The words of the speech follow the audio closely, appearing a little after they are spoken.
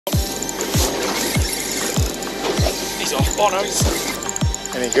He's off. Oh no, he's...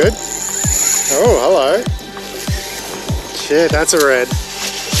 Any good? Oh, hello. Shit, that's a red.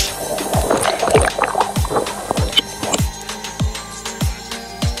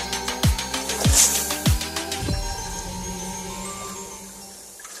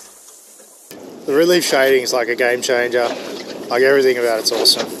 The relief shading is like a game changer. Like everything about it's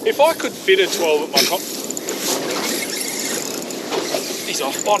awesome. If I could fit a 12 at my top... He's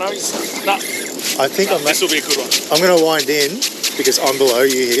off. Oh no, he's... Nah. I think This will be a good one. I'm going to wind in because I'm below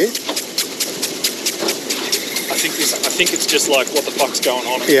you here. I think it's just like, what the fuck's going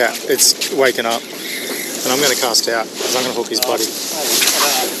on? Yeah, it's waking up. And I'm going to cast out because I'm going to hook his body.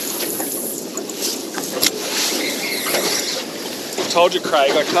 I told you,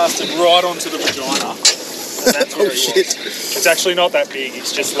 Craig, I cast it right onto the vagina. That's where Oh shit. It's actually not that big,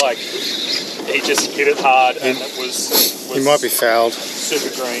 it's just like, he just hit it hard and it was He might be fouled.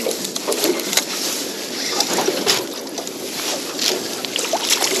 super green.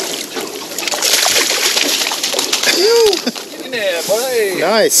 Get in there, boy.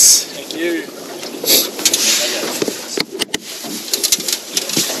 Nice. Thank you.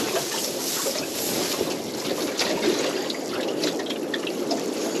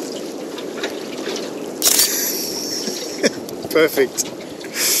 Perfect.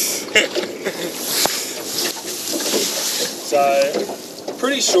 So,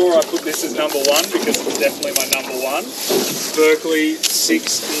 pretty sure I put this as number one because it's definitely my number one. Berkeley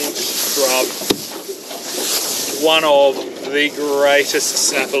 6-inch scrub. One of the greatest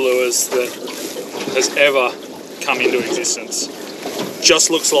snapper lures that has ever come into existence.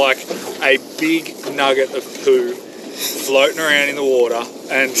 Just looks like a big nugget of poo floating around in the water,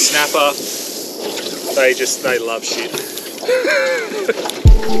 and snapper, they love shit.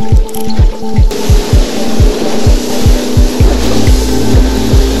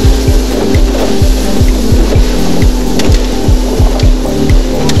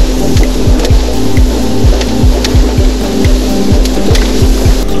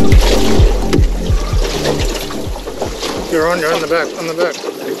 You're on the back, on the back.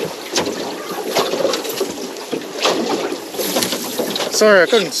 Sorry, I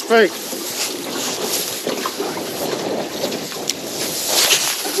couldn't speak.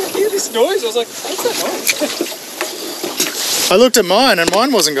 I hear this noise, I was like, what's that noise? I looked at mine and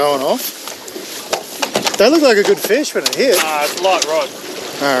mine wasn't going off. They look like a good fish when it hit. It's a light rod.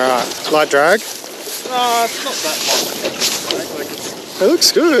 Alright, light drag. It's not that light. Like It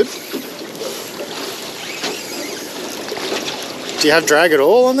looks good. Do you have drag at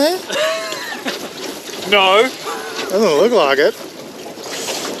all on there? No. Doesn't look like it.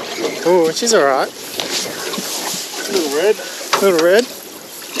 Oh, she's alright. A little red. Little red.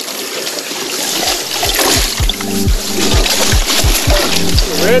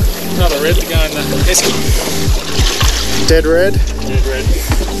 Red. Another red to go in the pesky. Dead red. Dead red.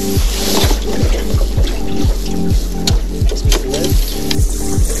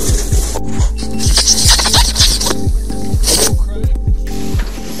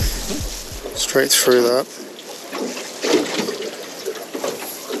 Straight through that.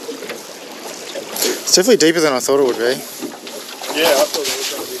 It's definitely deeper than I thought it would be. Yeah, I thought it was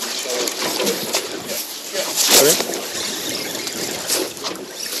going to be shallow.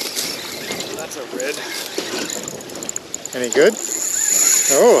 That's a red. Any good?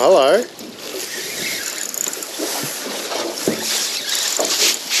 Oh, hello.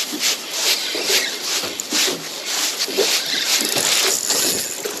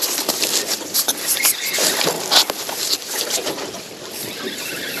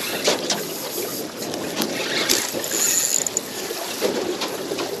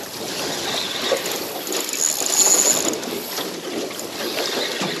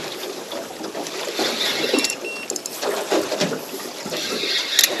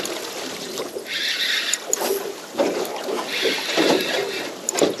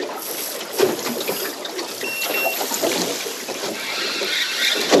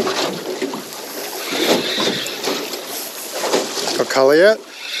 Got colour yet?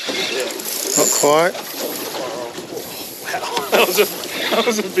 Yeah. Not quite. Wow, that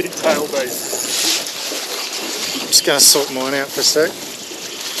was a big tail base. I'm just going to sort mine out for a sec.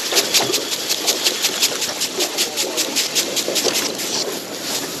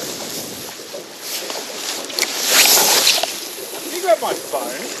 Can you grab my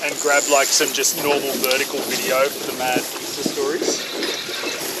phone and grab like some just normal vertical video for the mad Insta stories?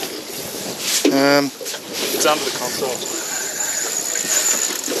 It's under the console.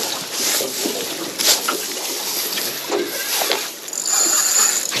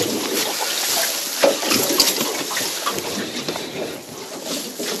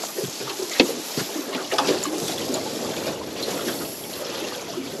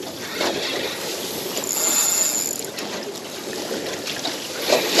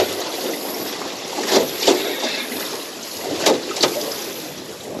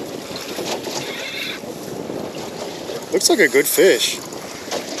 Looks like a good fish.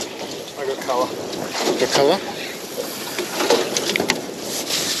 I got colour. The colour?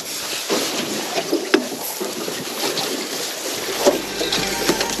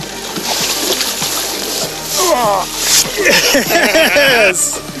 Oh,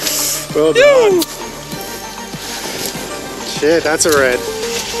 yes! Well done. Shit, that's a red.